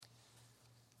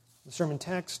The sermon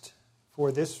text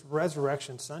for this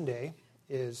Resurrection Sunday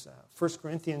is 1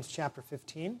 Corinthians chapter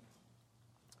 15,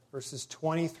 verses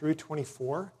 20 through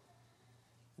 24.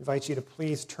 I invite you to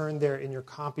please turn there in your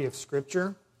copy of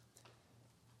Scripture,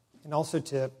 and also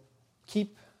to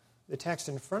keep the text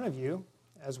in front of you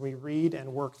as we read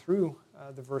and work through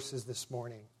the verses this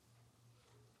morning.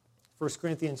 1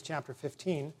 Corinthians chapter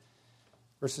 15,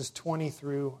 verses 20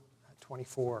 through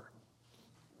 24.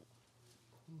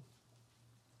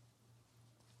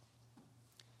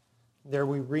 There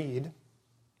we read,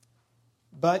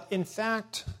 "But in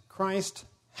fact, Christ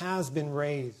has been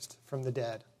raised from the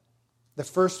dead, the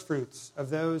firstfruits of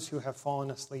those who have fallen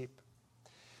asleep.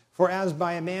 For as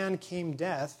by a man came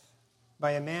death,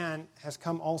 by a man has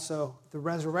come also the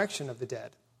resurrection of the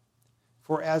dead.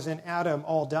 For as in Adam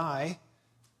all die,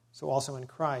 so also in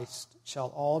Christ shall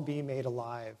all be made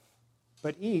alive,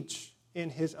 but each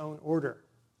in his own order.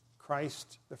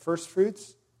 Christ the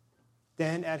firstfruits,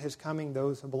 then at his coming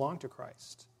those who belong to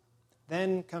Christ.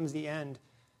 Then comes the end,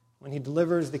 when he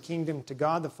delivers the kingdom to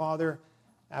God the Father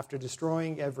after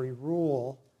destroying every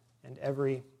rule and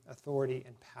every authority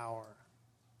and power."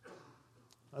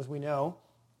 As we know,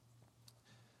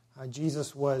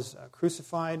 Jesus was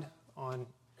crucified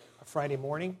on a Friday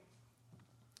morning,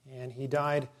 and he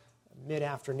died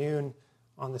mid-afternoon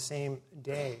on the same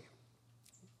day.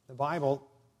 The Bible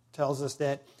tells us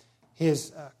that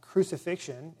his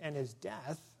crucifixion and his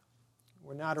death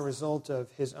were not a result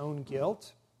of his own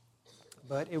guilt,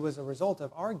 but it was a result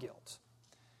of our guilt.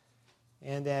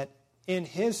 And that in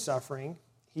his suffering,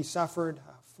 he suffered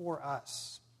for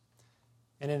us.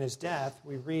 And in his death,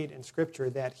 we read in Scripture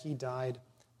that he died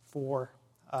for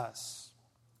us.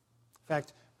 In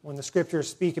fact, when the Scriptures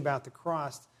speak about the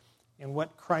cross and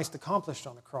what Christ accomplished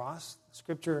on the cross,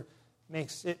 Scripture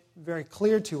makes it very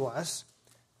clear to us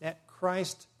that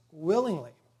Christ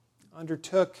willingly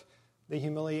undertook the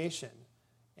humiliation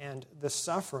and the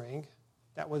suffering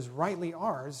that was rightly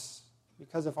ours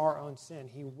because of our own sin.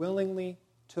 He willingly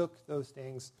took those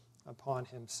things upon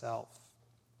himself.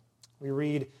 We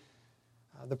read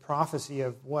the prophecy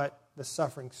of what the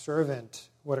suffering servant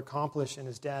would accomplish in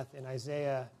his death in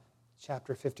Isaiah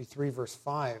chapter 53, verse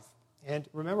 5. And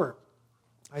remember,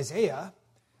 Isaiah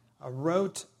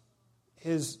wrote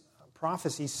his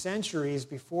prophecy centuries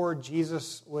before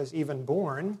Jesus was even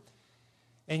born.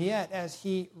 And yet, as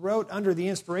he wrote under the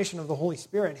inspiration of the Holy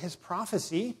Spirit, his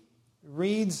prophecy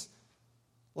reads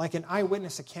like an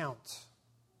eyewitness account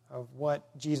of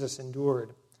what Jesus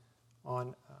endured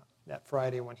on that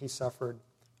Friday when he suffered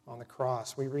on the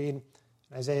cross. We read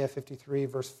in Isaiah 53,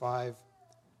 verse 5,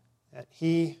 that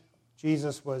he,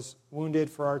 Jesus, was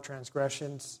wounded for our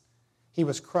transgressions. He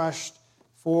was crushed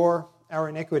for our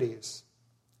iniquities.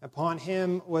 Upon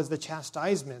him was the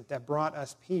chastisement that brought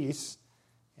us peace,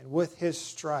 and with his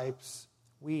stripes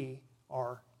we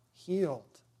are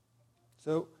healed.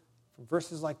 So, from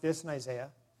verses like this in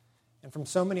Isaiah, and from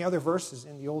so many other verses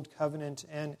in the Old Covenant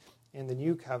and in the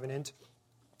New Covenant,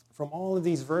 from all of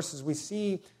these verses we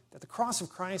see that the cross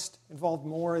of Christ involved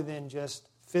more than just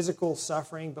physical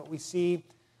suffering, but we see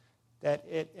that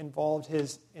it involved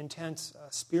his intense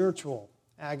spiritual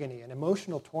agony and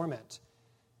emotional torment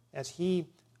as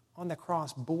he on the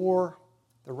cross bore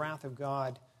the wrath of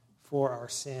God for our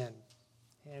sin.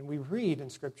 And we read in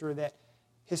Scripture that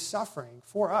his suffering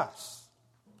for us,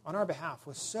 on our behalf,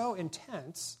 was so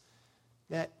intense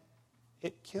that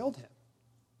it killed him.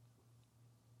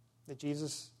 That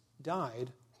Jesus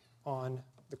died on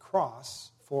the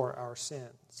cross for our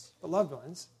sins. But loved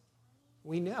ones,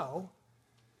 we know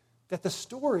that the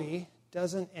story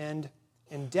doesn't end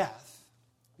in death,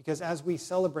 because as we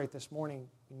celebrate this morning,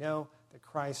 we know that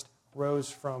Christ rose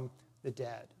from the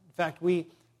dead. In fact,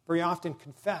 we very often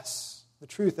confess the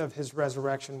truth of his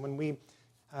resurrection. When we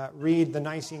read the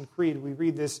Nicene Creed, we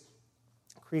read this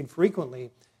creed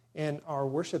frequently in our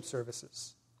worship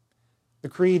services. The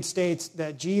creed states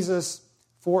that Jesus,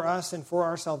 for us and for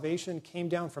our salvation, came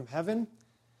down from heaven.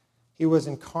 He was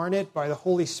incarnate by the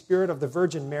Holy Spirit of the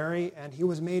Virgin Mary, and he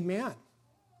was made man.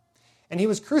 And he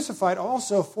was crucified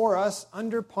also for us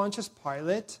under Pontius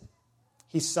Pilate.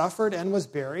 He suffered and was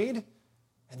buried.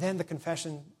 And then the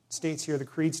confession states here, the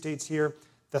creed states here,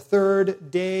 the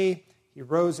third day he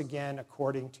rose again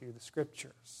according to the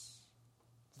Scriptures.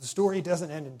 The story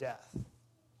doesn't end in death,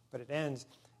 but it ends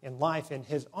in life, in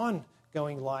his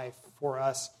ongoing life for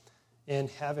us in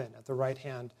heaven at the right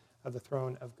hand of the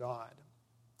throne of God.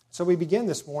 So we begin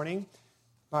this morning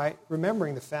by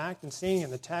remembering the fact and seeing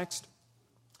in the text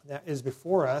that is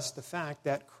before us the fact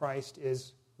that Christ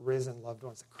is risen, loved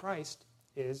ones, that Christ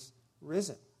is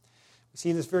risen. We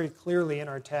see this very clearly in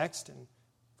our text in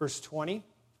verse 20.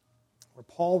 where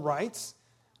Paul writes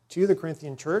to the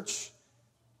Corinthian church,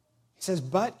 he says,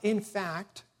 "But in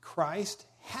fact, Christ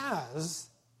has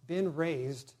been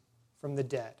raised from the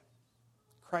dead."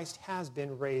 Christ has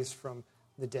been raised from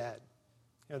the dead.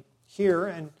 Here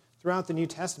and throughout the New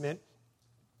Testament,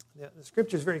 the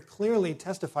Scriptures very clearly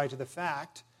testify to the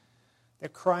fact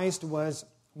that Christ was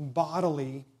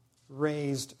bodily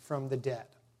raised from the dead,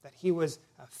 that he was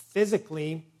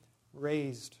physically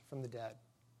raised from the dead.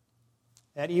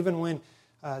 That even when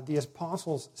the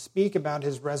apostles speak about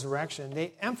his resurrection,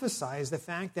 they emphasize the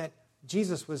fact that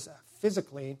Jesus was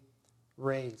physically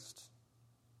raised.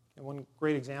 And one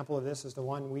great example of this is the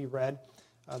one we read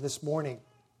this morning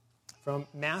from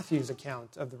Matthew's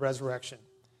account of the resurrection.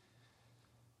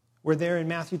 Where there in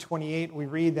Matthew 28, we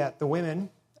read that the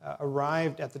women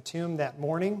arrived at the tomb that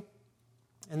morning,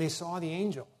 and they saw the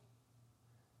angel.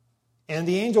 And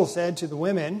the angel said to the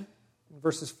women, in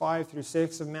verses 5 through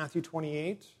 6 of Matthew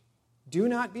 28, "Do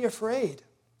not be afraid,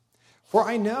 for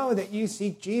I know that you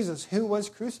seek Jesus who was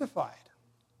crucified.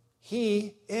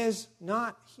 He is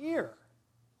not here,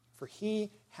 for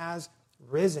he has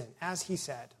risen, as he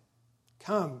said.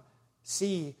 Come,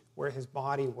 see where his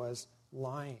body was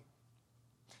lying."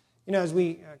 As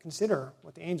we consider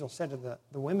what the angel said to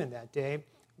the women that day,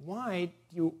 why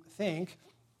do you think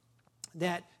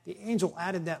that the angel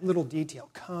added that little detail,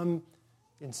 "Come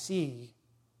and see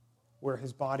where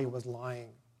his body was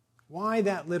lying"? Why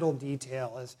that little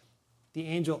detail as the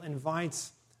angel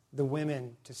invites the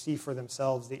women to see for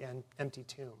themselves the empty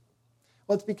tomb?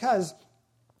 Well, it's because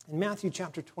in Matthew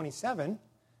chapter 27,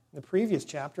 the previous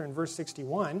chapter, in verse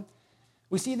 61,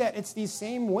 we see that it's these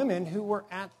same women who were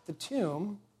at the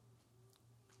tomb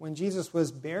when Jesus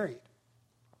was buried.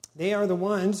 They are the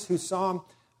ones who saw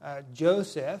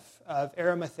Joseph of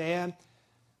Arimathea,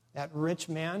 that rich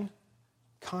man,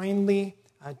 kindly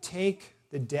take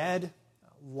the dead,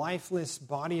 lifeless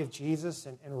body of Jesus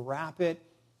and wrap it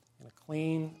in a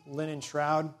clean linen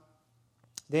shroud.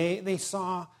 They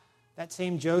saw that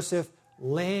same Joseph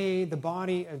lay the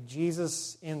body of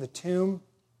Jesus in the tomb,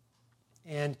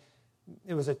 and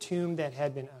it was a tomb that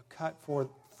had been cut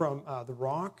from the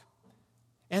rock.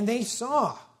 And they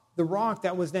saw the rock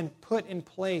that was then put in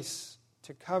place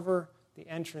to cover the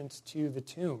entrance to the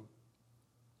tomb.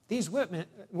 These women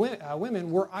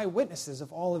were eyewitnesses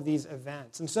of all of these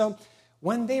events. And so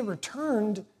when they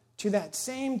returned to that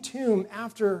same tomb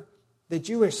after the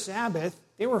Jewish Sabbath,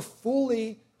 they were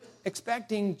fully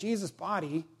expecting Jesus'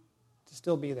 body to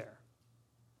still be there,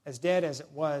 as dead as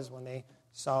it was when they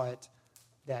saw it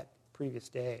that previous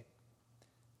day.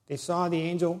 They saw the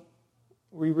angel,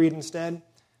 we read instead,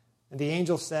 and the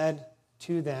angel said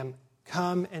to them,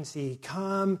 "Come and see,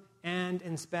 come and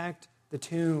inspect the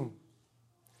tomb."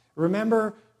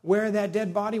 Remember where that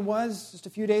dead body was just a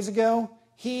few days ago?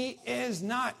 He is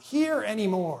not here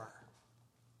anymore.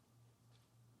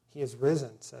 He is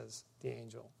risen, says the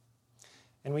angel.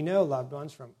 And we know, loved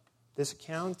ones, from this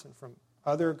account and from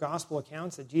other gospel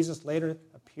accounts that Jesus later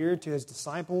appeared to his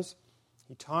disciples.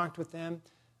 He talked with them.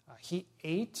 He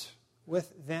ate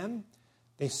with them.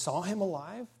 They saw him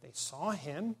alive. They saw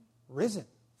him risen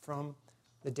from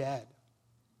the dead.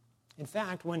 In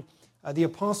fact, when the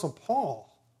Apostle Paul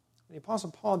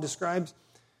describes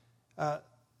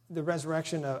the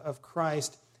resurrection of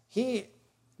Christ, he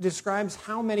describes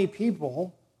how many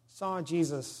people saw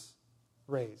Jesus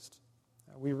raised.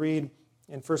 We read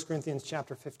in 1 Corinthians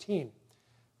chapter 15,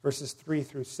 verses 3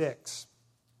 through 6,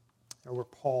 where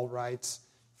Paul writes,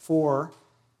 "For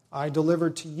I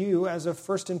delivered to you as of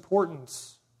first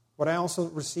importance what I also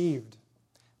received,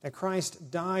 that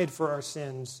Christ died for our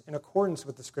sins in accordance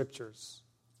with the Scriptures,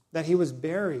 that he was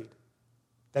buried,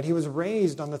 that he was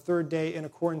raised on the third day in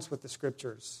accordance with the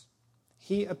Scriptures.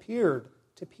 He appeared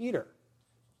to Peter,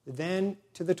 then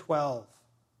to the 12.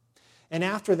 And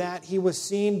after that, he was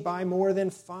seen by more than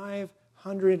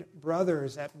 500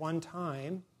 brothers at one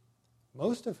time,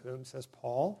 most of whom, says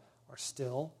Paul, are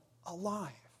still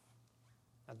alive."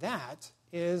 Now that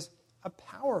is a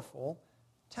powerful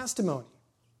testimony.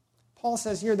 Paul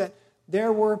says here that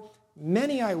there were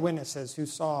many eyewitnesses who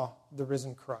saw the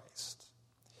risen Christ.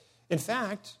 In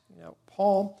fact,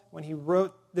 Paul, when he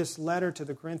wrote this letter to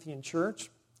the Corinthian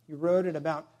church, he wrote it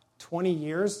about 20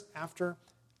 years after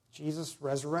Jesus'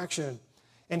 resurrection.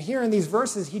 And here in these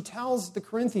verses, he tells the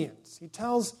Corinthians, he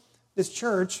tells this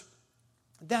church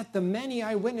that the many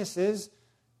eyewitnesses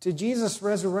to Jesus'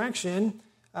 resurrection,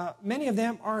 many of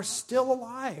them are still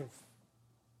alive.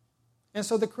 And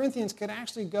so the Corinthians could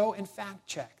actually go and fact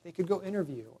check. They could go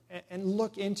interview and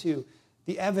look into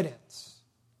the evidence.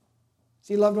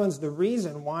 See, loved ones, the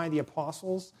reason why the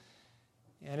apostles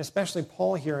and especially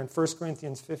Paul here in 1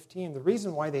 Corinthians 15, the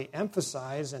reason why they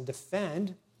emphasize and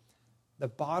defend the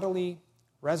bodily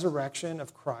resurrection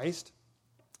of Christ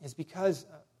is because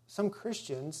some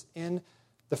Christians in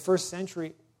the first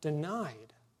century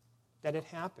denied that it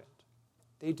happened.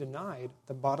 They denied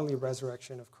the bodily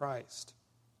resurrection of Christ.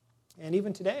 And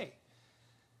even today,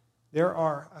 there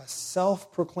are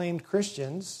self-proclaimed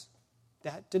Christians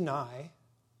that deny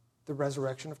the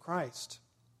resurrection of Christ.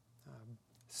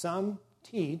 Some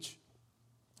teach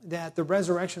that the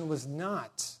resurrection was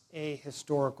not a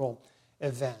historical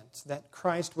event, that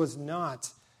Christ was not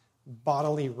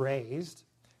bodily raised.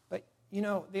 But,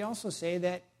 they also say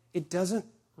that it doesn't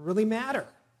really matter.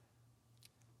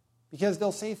 Because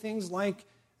they'll say things like,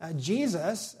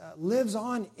 Jesus lives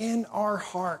on in our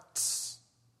hearts.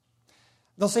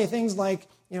 They'll say things like,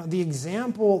 the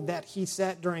example that he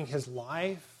set during his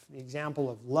life, the example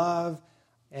of love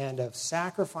and of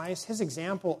sacrifice, his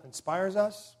example inspires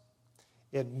us.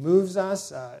 It moves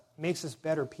us, makes us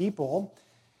better people.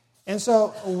 And so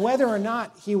whether or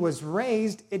not he was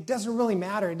raised, it doesn't really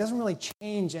matter. It doesn't really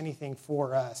change anything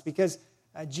for us because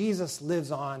Jesus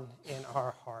lives on in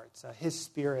our hearts. His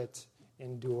Spirit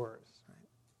endures. Right?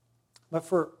 But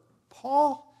for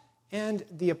Paul and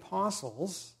the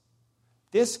apostles,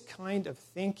 this kind of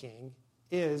thinking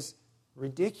is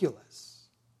ridiculous.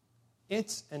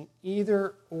 It's an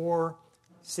either-or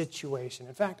situation.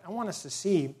 In fact, I want us to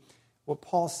see what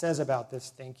Paul says about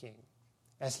this thinking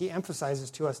as he emphasizes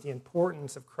to us the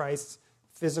importance of Christ's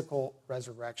physical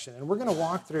resurrection. And we're going to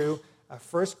walk through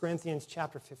 1 Corinthians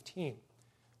chapter 15,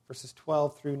 verses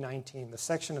 12 through 19, the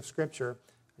section of Scripture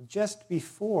just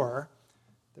before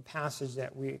the passage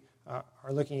that we are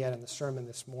looking at in the sermon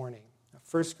this morning.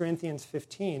 1 Corinthians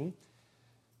 15,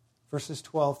 verses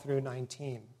 12 through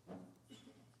 19.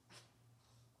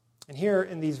 And here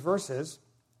in these verses,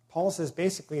 Paul says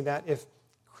basically that if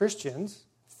Christians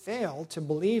fail to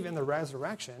believe in the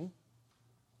resurrection,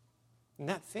 then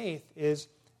that faith is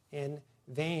in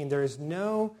vain. There is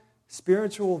no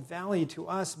spiritual value to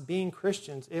us being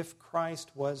Christians if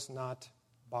Christ was not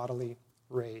bodily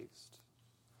raised.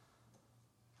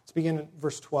 Let's begin at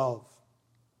verse 12.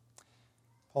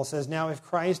 Paul says, "Now if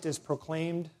Christ is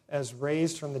proclaimed as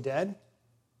raised from the dead,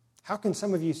 how can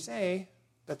some of you say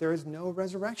that there is no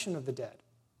resurrection of the dead?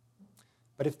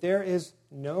 But if there is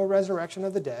no resurrection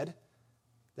of the dead,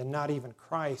 then not even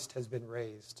Christ has been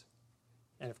raised.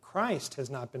 And if Christ has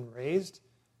not been raised,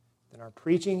 then our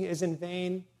preaching is in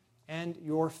vain, and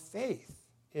your faith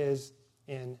is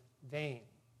in vain."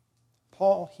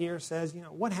 Paul here says,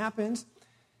 what happens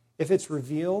if it's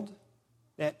revealed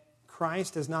that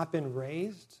Christ has not been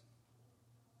raised?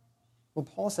 Well,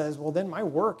 Paul says, then my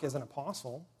work as an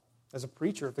apostle, as a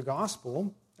preacher of the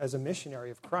gospel, as a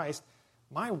missionary of Christ,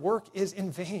 my work is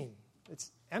in vain.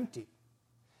 It's empty.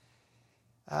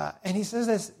 And he says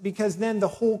this because then the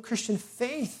whole Christian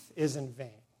faith is in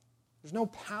vain. There's no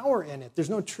power in it. There's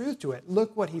no truth to it.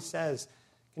 Look what he says,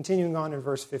 continuing on in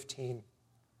verse 15.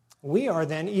 "We are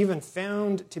then even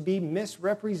found to be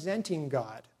misrepresenting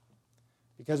God,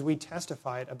 because we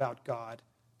testified about God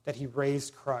that he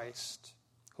raised Christ,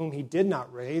 whom he did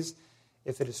not raise,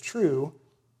 if it is true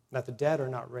that the dead are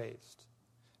not raised.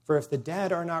 For if the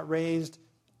dead are not raised,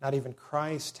 not even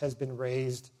Christ has been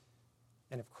raised.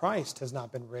 And if Christ has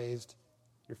not been raised,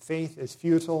 your faith is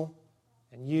futile,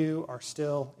 and you are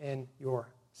still in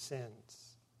your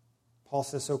sins." Paul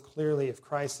says so clearly, if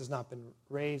Christ has not been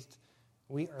raised,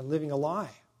 we are living a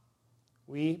lie.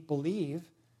 We believe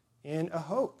in a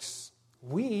hoax.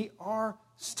 We are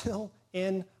still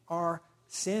in our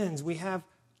sins. We have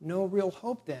no real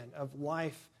hope then of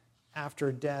life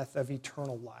after death, of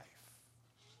eternal life.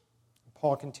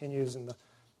 Paul continues in the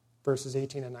verses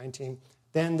 18 and 19.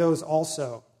 "Then those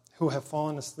also who have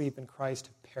fallen asleep in Christ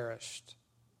have perished.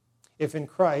 If in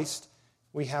Christ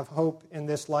we have hope in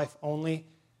this life only,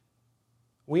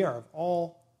 we are of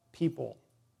all people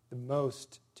the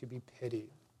most to be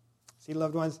pitied." See,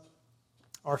 loved ones,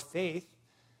 our faith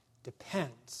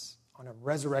depends on a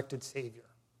resurrected Savior.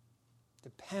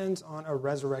 Depends on a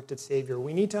resurrected Savior.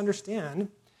 We need to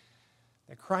understand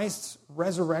that Christ's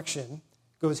resurrection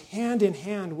goes hand in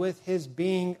hand with his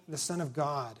being the Son of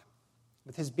God,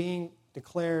 with his being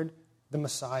declared the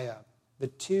Messiah. The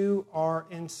two are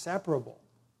inseparable.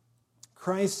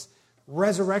 Christ's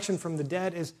resurrection from the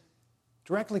dead is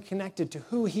directly connected to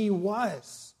who he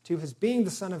was, to his being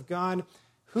the Son of God,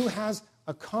 who has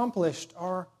accomplished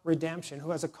our redemption,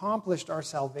 who has accomplished our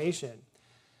salvation,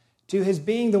 to his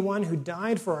being the one who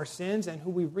died for our sins and who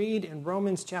we read in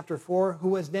Romans chapter 4, who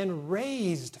was then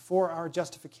raised for our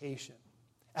justification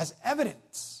as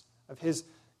evidence of his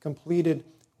completed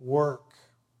work.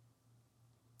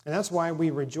 And that's why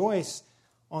we rejoice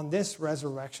on this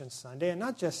Resurrection Sunday, and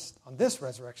not just on this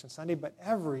Resurrection Sunday, but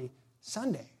every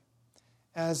Sunday,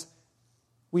 as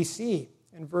we see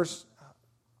in verse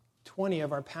 20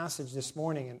 of our passage this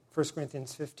morning in 1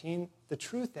 Corinthians 15, the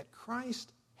truth that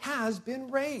Christ has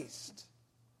been raised,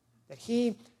 that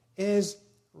he is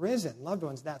risen. Loved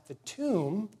ones, that the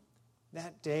tomb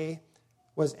that day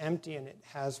was empty and it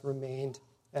has remained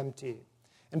empty.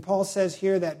 And Paul says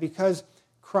here that because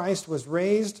Christ was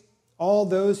raised, all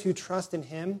those who trust in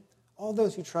him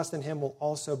will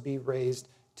also be raised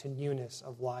to newness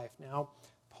of life. Now,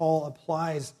 Paul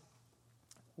applies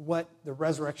what the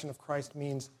resurrection of Christ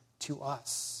means to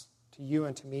us, to you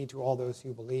and to me, to all those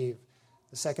who believe.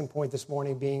 The second point this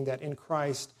morning being that in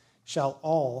Christ shall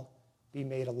all be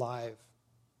made alive.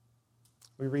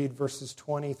 We read verses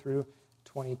 20 through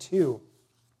 22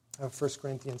 of 1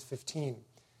 Corinthians 15.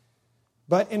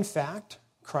 But in fact,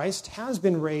 Christ has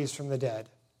been raised from the dead,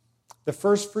 the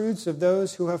firstfruits of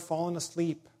those who have fallen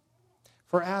asleep.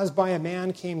 For as by a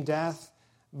man came death,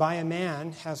 by a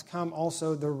man has come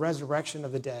also the resurrection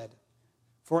of the dead.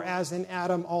 For as in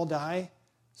Adam all die,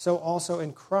 so also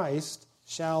in Christ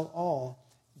shall all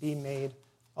be made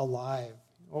alive.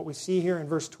 What we see here in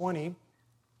verse 20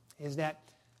 is that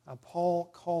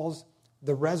Paul calls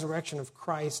the resurrection of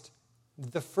Christ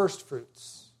the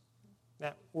firstfruits.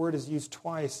 That word is used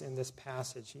twice in this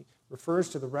passage. He refers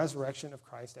to the resurrection of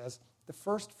Christ as the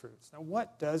firstfruits. Now,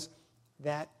 what does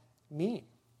that mean?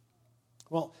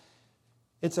 Well,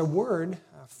 it's a word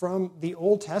from the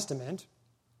Old Testament,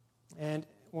 and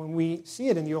when we see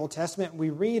it in the Old Testament, we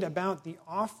read about the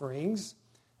offerings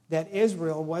that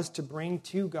Israel was to bring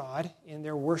to God in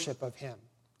their worship of him.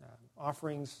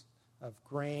 Offerings of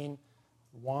grain,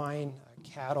 wine,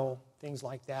 cattle, things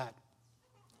like that.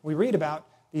 We read about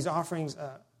these offerings,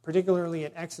 particularly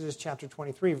in Exodus chapter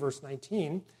 23, verse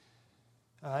 19.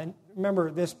 And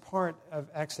remember, this part of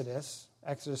Exodus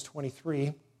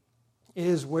 23,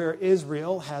 is where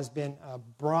Israel has been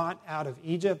brought out of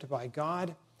Egypt by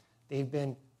God. They've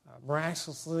been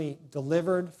miraculously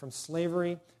delivered from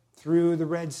slavery through the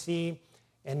Red Sea.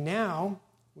 And now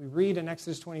we read in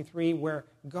Exodus 23 where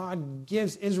God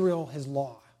gives Israel his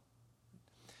law.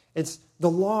 It's the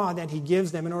law that he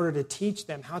gives them in order to teach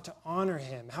them how to honor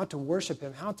him, how to worship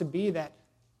him, how to be that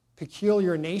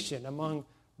peculiar nation among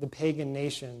the pagan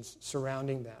nations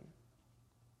surrounding them.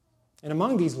 And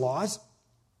among these laws,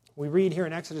 we read here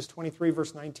in Exodus 23,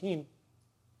 verse 19,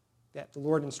 that the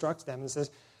Lord instructs them and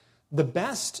says, "The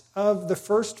best of the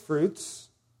firstfruits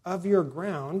of your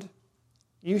ground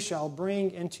you shall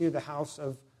bring into the house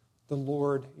of the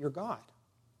Lord your God."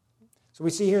 So we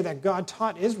see here that God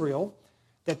taught Israel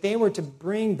that they were to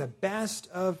bring the best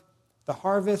of the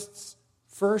harvest's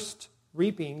first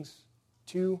reapings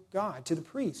to God, to the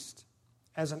priest,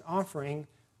 as an offering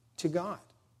to God.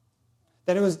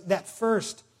 That it was that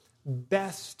first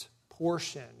best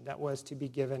portion that was to be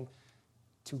given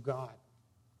to God.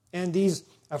 And these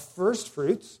first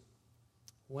fruits,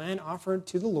 when offered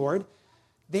to the Lord,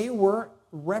 they were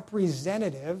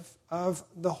representative of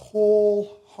the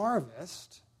whole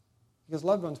harvest. Because,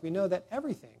 loved ones, we know that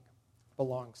everything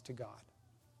belongs to God.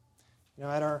 You know,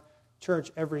 at our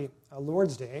church every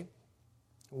Lord's Day,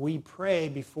 we pray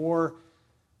before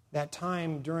that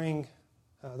time during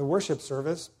the worship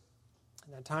service,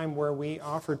 that time where we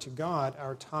offer to God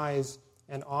our tithes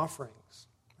and offerings.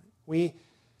 We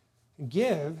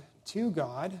give to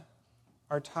God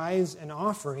our tithes and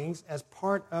offerings as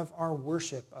part of our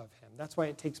worship of him. That's why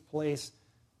it takes place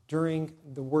during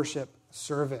the worship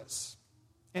service.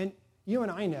 And you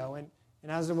and I know, and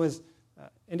as it was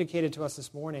indicated to us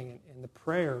this morning in the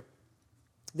prayer,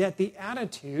 that the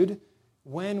attitude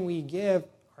when we give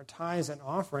our tithes and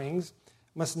offerings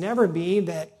must never be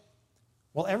that,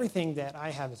 well, everything that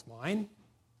I have is mine,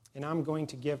 and I'm going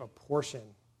to give a portion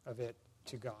of it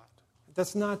to God.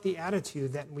 That's not the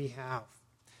attitude that we have.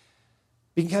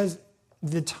 Because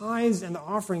the tithes and the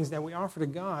offerings that we offer to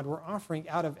God, we're offering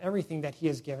out of everything that he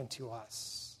has given to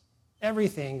us.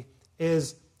 Everything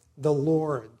is the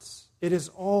Lord's. It is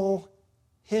all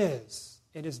his.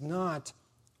 It is not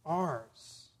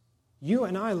ours. You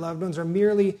and I, loved ones, are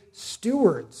merely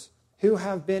stewards who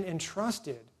have been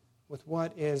entrusted with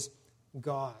what is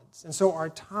God's. And so our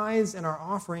tithes and our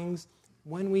offerings,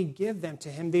 when we give them to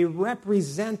him, they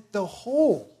represent the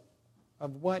whole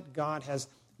of what God has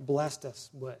blessed us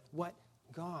with, what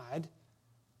God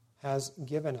has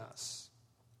given us.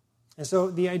 And so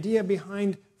the idea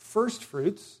behind first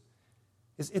fruits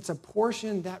is it's a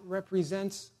portion that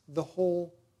represents the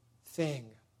whole thing.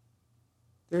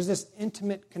 There's this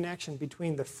intimate connection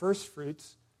between the first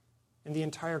fruits and the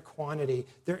entire quantity.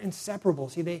 They're inseparable.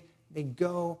 See, they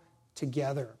go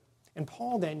together. And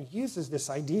Paul then uses this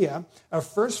idea of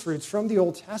first fruits from the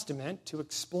Old Testament to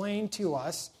explain to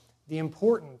us the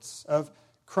importance of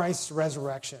Christ's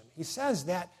resurrection. He says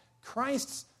that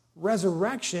Christ's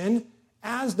resurrection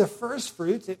as the first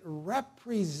fruits, it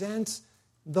represents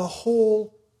the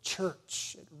whole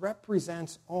church. It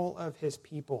represents all of his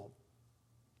people.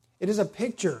 It is a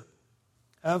picture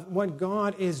of what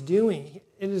God is doing.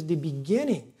 It is the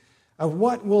beginning of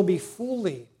what will be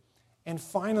fully and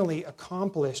finally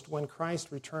accomplished when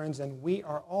Christ returns and we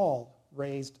are all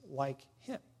raised like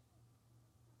him.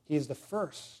 He is the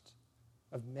first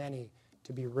of many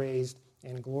to be raised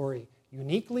in glory.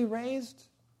 Uniquely raised,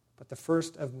 but the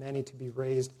first of many to be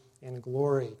raised in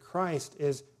glory. Christ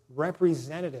is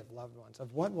representative, loved ones,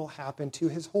 of what will happen to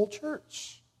his whole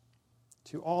church,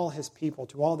 to all his people,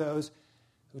 to all those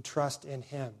who trust in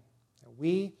him.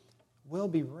 We will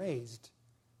be raised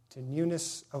to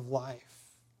newness of life.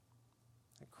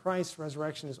 Christ's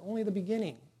resurrection is only the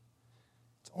beginning.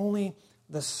 It's only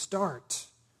the start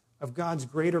of God's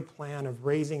greater plan of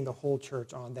raising the whole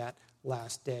church on that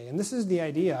last day. And this is the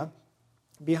idea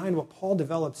behind what Paul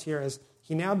develops here as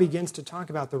he now begins to talk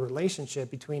about the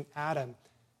relationship between Adam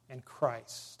and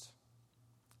Christ.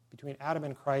 Between Adam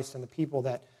and Christ and the people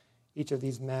that each of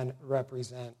these men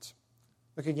represent.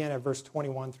 Look again at verse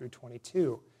 21 through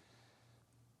 22.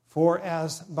 For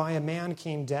as by a man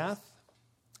came death,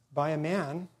 by a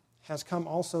man has come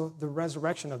also the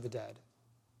resurrection of the dead.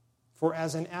 For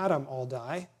as in Adam all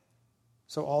die,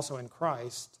 so also in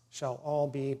Christ shall all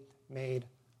be made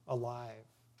alive.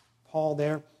 Paul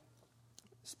there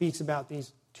speaks about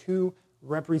these two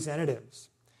representatives.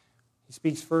 He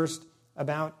speaks first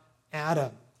about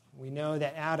Adam. We know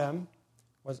that Adam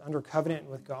was under covenant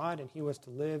with God and he was to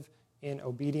live in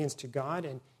obedience to God.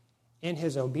 And in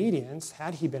his obedience,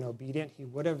 had he been obedient, he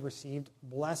would have received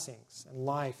blessings and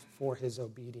life for his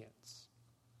obedience.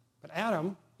 But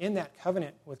Adam, in that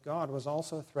covenant with God, was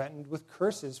also threatened with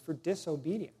curses for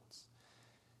disobedience.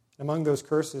 Among those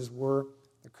curses was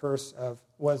the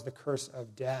curse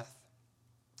of death.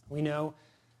 We know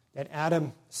that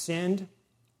Adam sinned,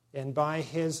 and by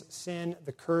his sin,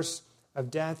 the curse of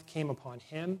death came upon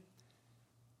him,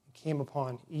 it came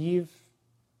upon Eve,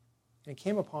 and it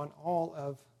came upon all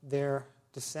of their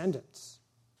descendants.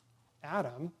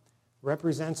 Adam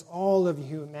represents all of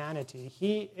humanity.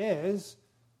 He is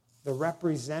the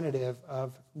representative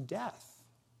of death.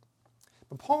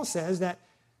 But Paul says that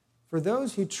for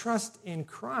those who trust in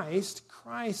Christ,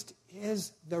 Christ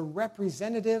is the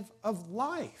representative of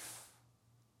life.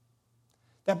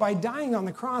 That by dying on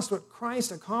the cross, what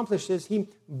Christ accomplished is he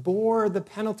bore the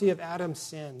penalty of Adam's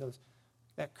sin,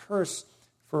 that curse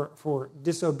for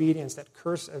disobedience, that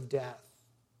curse of death.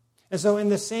 And so in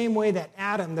the same way that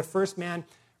Adam, the first man,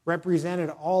 represented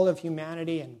all of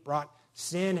humanity and brought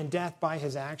sin and death by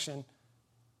his action,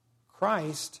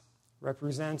 Christ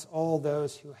represents all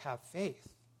those who have faith.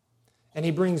 And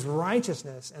he brings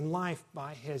righteousness and life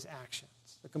by his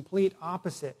actions, the complete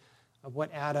opposite of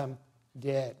what Adam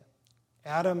did.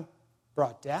 Adam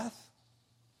brought death.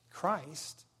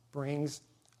 Christ brings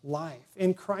life.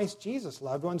 In Christ Jesus,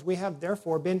 loved ones, we have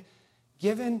therefore been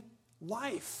given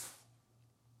life.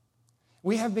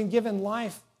 We have been given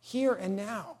life here and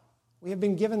now. We have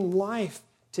been given life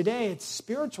today. It's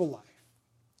spiritual life.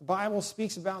 The Bible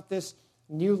speaks about this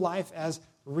new life as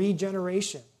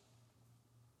regeneration,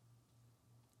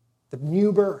 the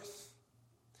new birth.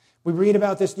 We read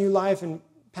about this new life in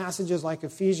passages like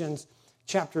Ephesians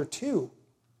chapter 2,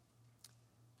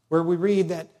 where we read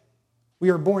that we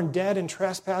are born dead in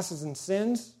trespasses and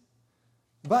sins.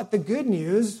 But the good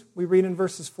news, we read in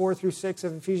verses 4 through 6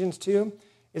 of Ephesians 2,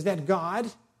 is that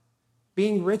God,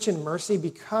 being rich in mercy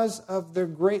because of the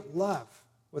great love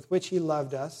with which he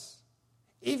loved us,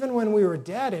 even when we were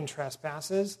dead in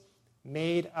trespasses,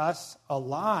 made us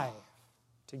alive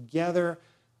together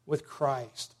with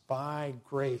Christ. By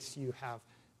grace you have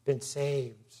been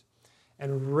saved,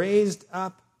 and raised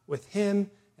up with him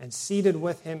and seated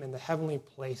with him in the heavenly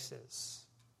places.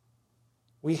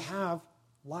 We have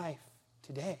life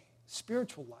today,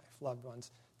 spiritual life, loved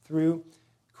ones, through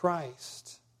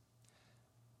Christ.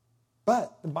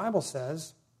 But the Bible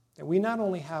says that we not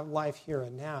only have life here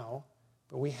and now,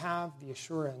 but we have the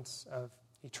assurance of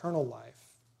eternal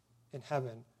life in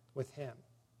heaven with him.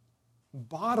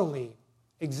 Bodily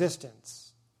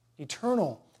existence,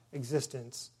 eternal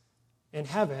existence in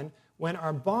heaven, when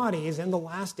our bodies in the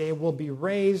last day will be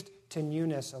raised to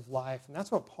newness of life. And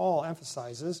that's what Paul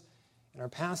emphasizes in our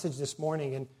passage this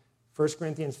morning in 1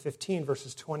 Corinthians 15,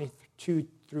 verses 22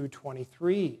 through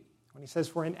 23, when he says,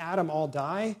 "For in Adam all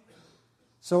die,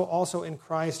 so also in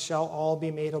Christ shall all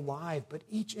be made alive, but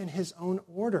each in his own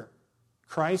order.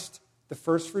 Christ, the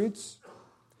firstfruits,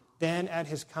 then at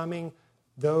his coming,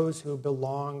 those who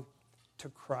belong to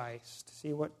Christ.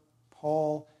 See what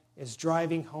Paul is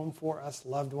driving home for us,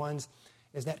 loved ones,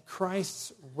 is that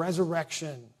Christ's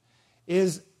resurrection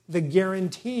is the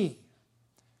guarantee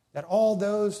that all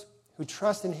those who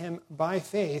trust in him by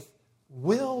faith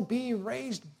will be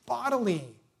raised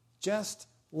bodily, just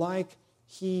like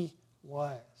he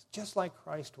was, just like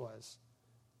Christ was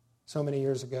so many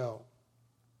years ago.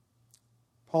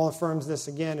 Paul affirms this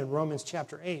again in Romans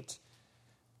chapter 8,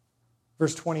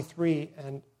 verse 23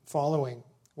 and following,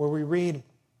 where we read,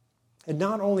 "And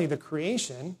not only the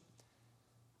creation,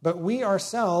 but we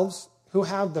ourselves who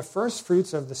have the first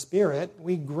fruits of the Spirit,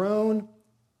 we groan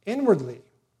inwardly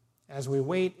as we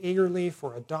wait eagerly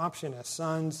for adoption as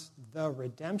sons, the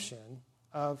redemption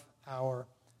of our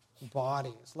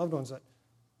bodies." Loved ones, that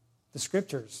the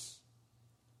Scriptures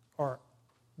are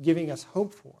giving us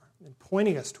hope for and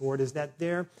pointing us toward is that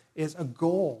there is a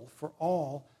goal for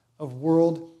all of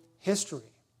world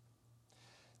history.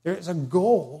 There is a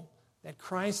goal that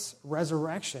Christ's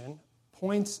resurrection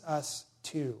points us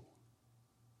to.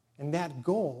 And that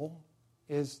goal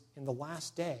is in the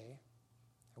last day,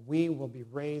 we will be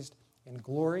raised in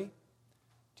glory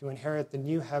to inherit the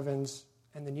new heavens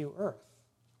and the new earth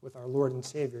with our Lord and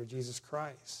Savior, Jesus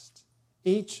Christ,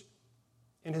 each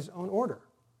in his own order.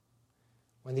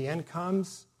 When the end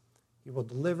comes, he will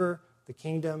deliver the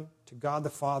kingdom to God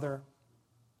the Father,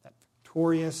 that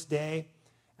victorious day,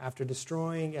 after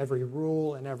destroying every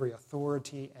rule and every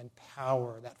authority and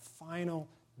power, that final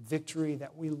victory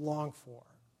that we long for,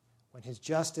 when his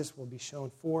justice will be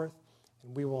shown forth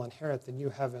and we will inherit the new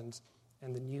heavens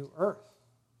and the new earth.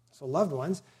 So, loved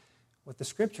ones, what the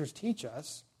Scriptures teach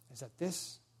us is that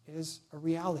this is a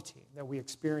reality that we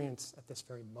experience at this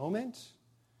very moment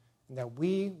and that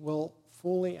we will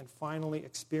fully and finally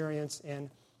experience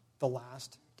in the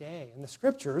last day. And the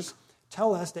Scriptures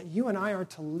tell us that you and I are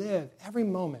to live every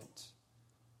moment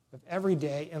of every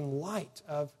day in light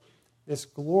of this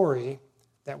glory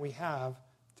that we have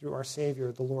through our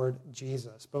Savior, the Lord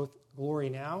Jesus. Both glory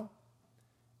now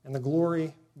and the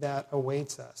glory that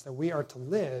awaits us. That we are to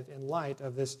live in light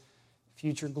of this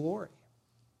future glory.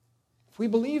 If we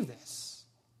believe this,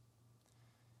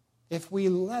 if we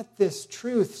let this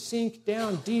truth sink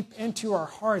down deep into our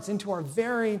hearts, into our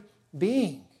very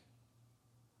being,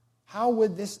 how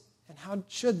would this and how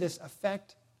should this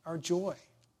affect our joy,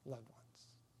 loved ones?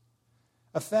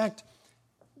 Affect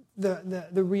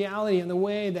the reality and the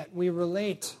way that we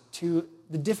relate to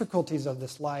the difficulties of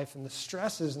this life and the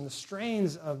stresses and the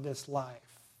strains of this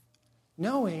life,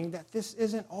 knowing that this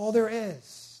isn't all there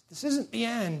is. This isn't the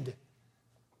end.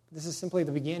 This is simply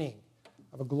the beginning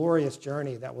of a glorious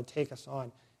journey that will take us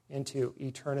on into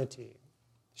eternity.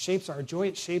 It shapes our joy.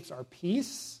 It shapes our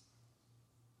peace.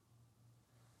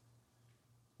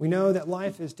 We know that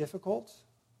life is difficult.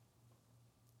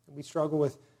 We struggle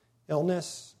with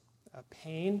illness,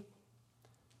 pain,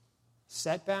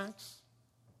 setbacks,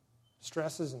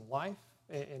 stresses in life,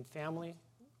 in family,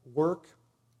 work.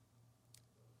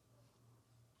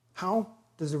 How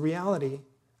does the reality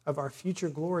of our future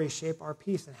glory shape our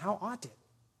peace, and how ought it?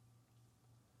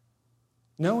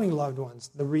 Knowing, loved ones,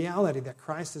 the reality that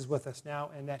Christ is with us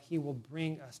now and that he will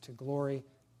bring us to glory,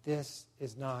 this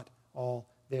is not all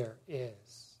there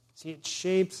is. See, it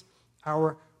shapes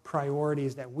our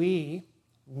priorities that we,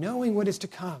 knowing what is to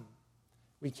come,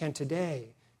 we can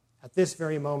today, at this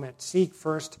very moment, seek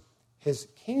first his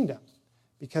kingdom,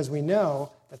 because we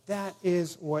know that that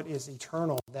is what is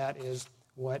eternal, that is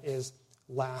what is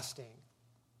lasting.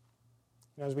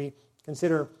 And as we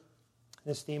consider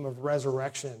this theme of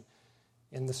resurrection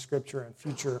in the Scripture and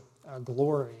future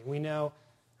glory, we know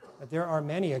that there are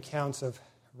many accounts of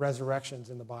resurrections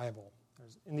in the Bible.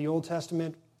 In the Old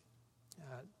Testament,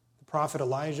 the prophet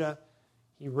Elijah,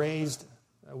 he raised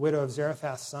a widow of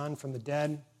Zarephath's son from the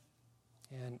dead,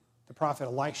 and the prophet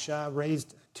Elisha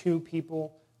raised 2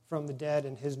 people from the dead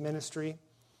in his ministry.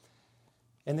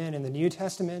 And then in the New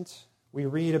Testament, we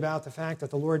read about the fact that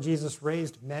the Lord Jesus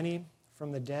raised many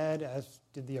from the dead, as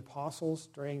did the apostles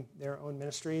during their own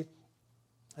ministry.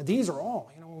 These are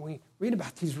all, when we read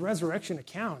about these resurrection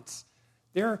accounts,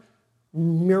 they're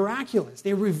miraculous.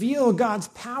 They reveal God's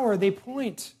power. They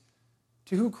point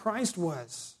to who Christ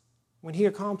was when he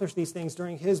accomplished these things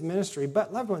during his ministry.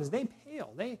 But, loved ones, they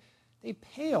pale. They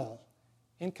pale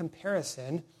in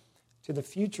comparison to the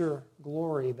future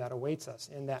glory that awaits us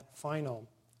in that final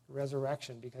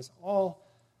resurrection, because all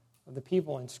of the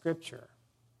people in Scripture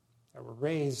that were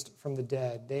raised from the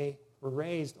dead, they were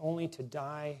raised only to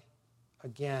die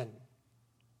again.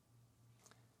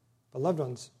 But loved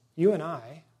ones, you and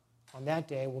I, on that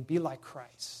day, will be like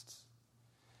Christ.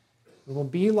 We will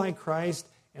be like Christ,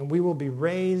 and we will be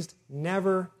raised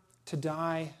never to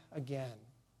die again.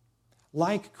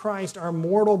 Like Christ, our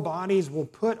mortal bodies will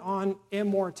put on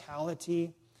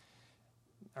immortality.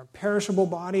 Our perishable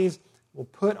bodies will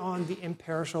put on the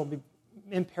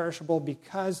imperishable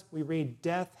because we read,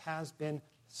 death has been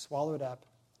swallowed up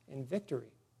in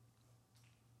victory.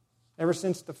 Ever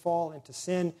since the fall into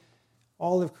sin,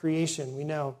 all of creation, we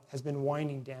know, has been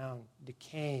winding down,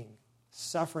 decaying,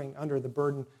 suffering under the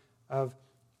burden of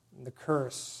the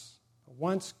curse. But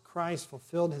once Christ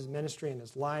fulfilled his ministry in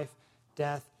his life,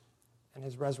 death, and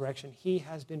his resurrection, he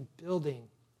has been building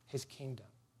his kingdom,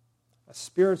 a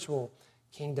spiritual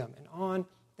kingdom. And on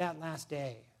that last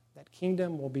day, that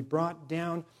kingdom will be brought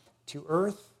down to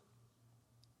earth,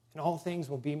 and all things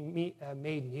will be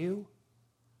made new,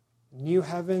 new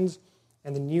heavens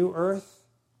and the new earth.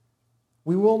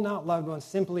 We will not, loved ones,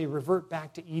 simply revert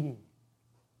back to Eden,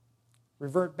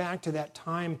 revert back to that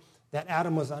time that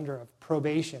Adam was under of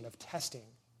probation, of testing.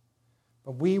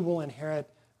 But we will inherit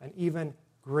an even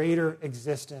greater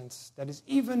existence that is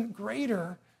even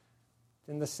greater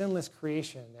than the sinless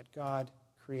creation that God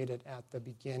created at the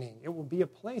beginning. It will be a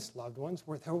place, loved ones,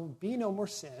 where there will be no more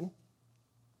sin.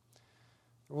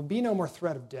 There will be no more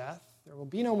threat of death. There will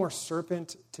be no more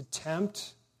serpent to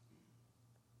tempt.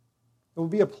 There will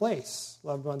be a place,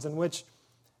 loved ones, in which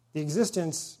the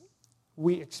existence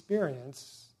we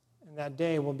experience in that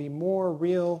day will be more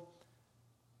real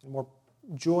and more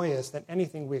joyous than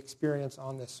anything we experience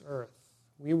on this earth.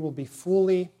 We will be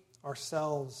fully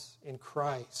ourselves in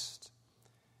Christ.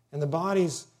 And the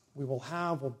bodies we will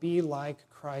have will be like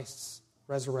Christ's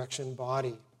resurrection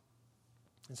body.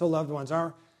 And so, loved ones,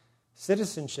 our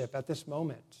citizenship at this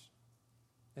moment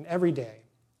and every day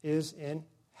is in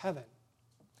heaven.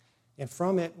 And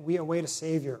from it, we await a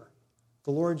Savior,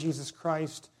 the Lord Jesus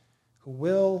Christ, who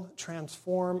will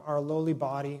transform our lowly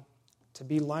body to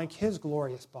be like his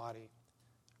glorious body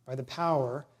by the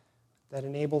power that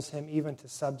enables him even to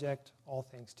subject all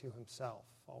things to himself.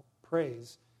 All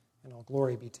praise and all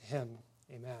glory be to him.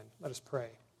 Amen. Let us pray.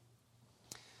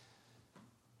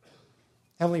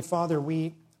 Heavenly Father,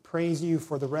 we praise you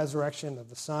for the resurrection of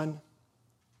the Son,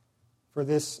 for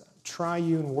this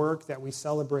triune work that we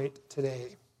celebrate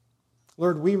today.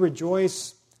 Lord, we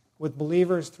rejoice with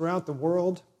believers throughout the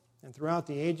world and throughout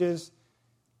the ages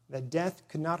that death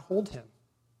could not hold him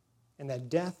and that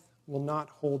death will not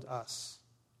hold us.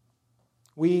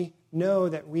 We know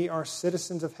that we are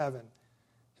citizens of heaven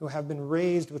who have been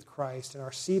raised with Christ and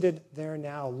are seated there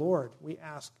now. Lord, we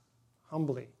ask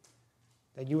humbly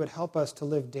that you would help us to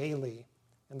live daily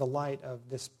in the light of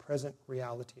this present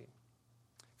reality.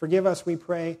 Forgive us, we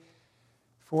pray,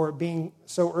 for being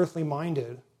so earthly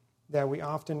minded that we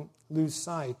often lose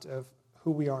sight of who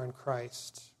we are in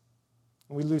Christ.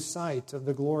 And we lose sight of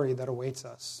the glory that awaits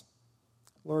us.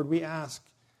 Lord, we ask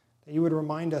that you would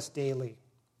remind us daily,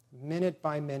 minute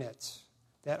by minute,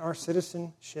 that our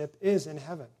citizenship is in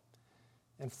heaven.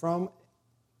 And from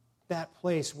that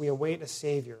place we await a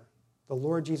Savior, the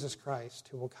Lord Jesus Christ,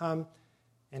 who will come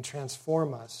and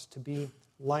transform us to be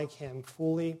like him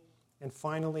fully and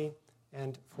finally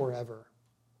and forever.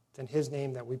 It's in his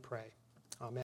name that we pray. Amen.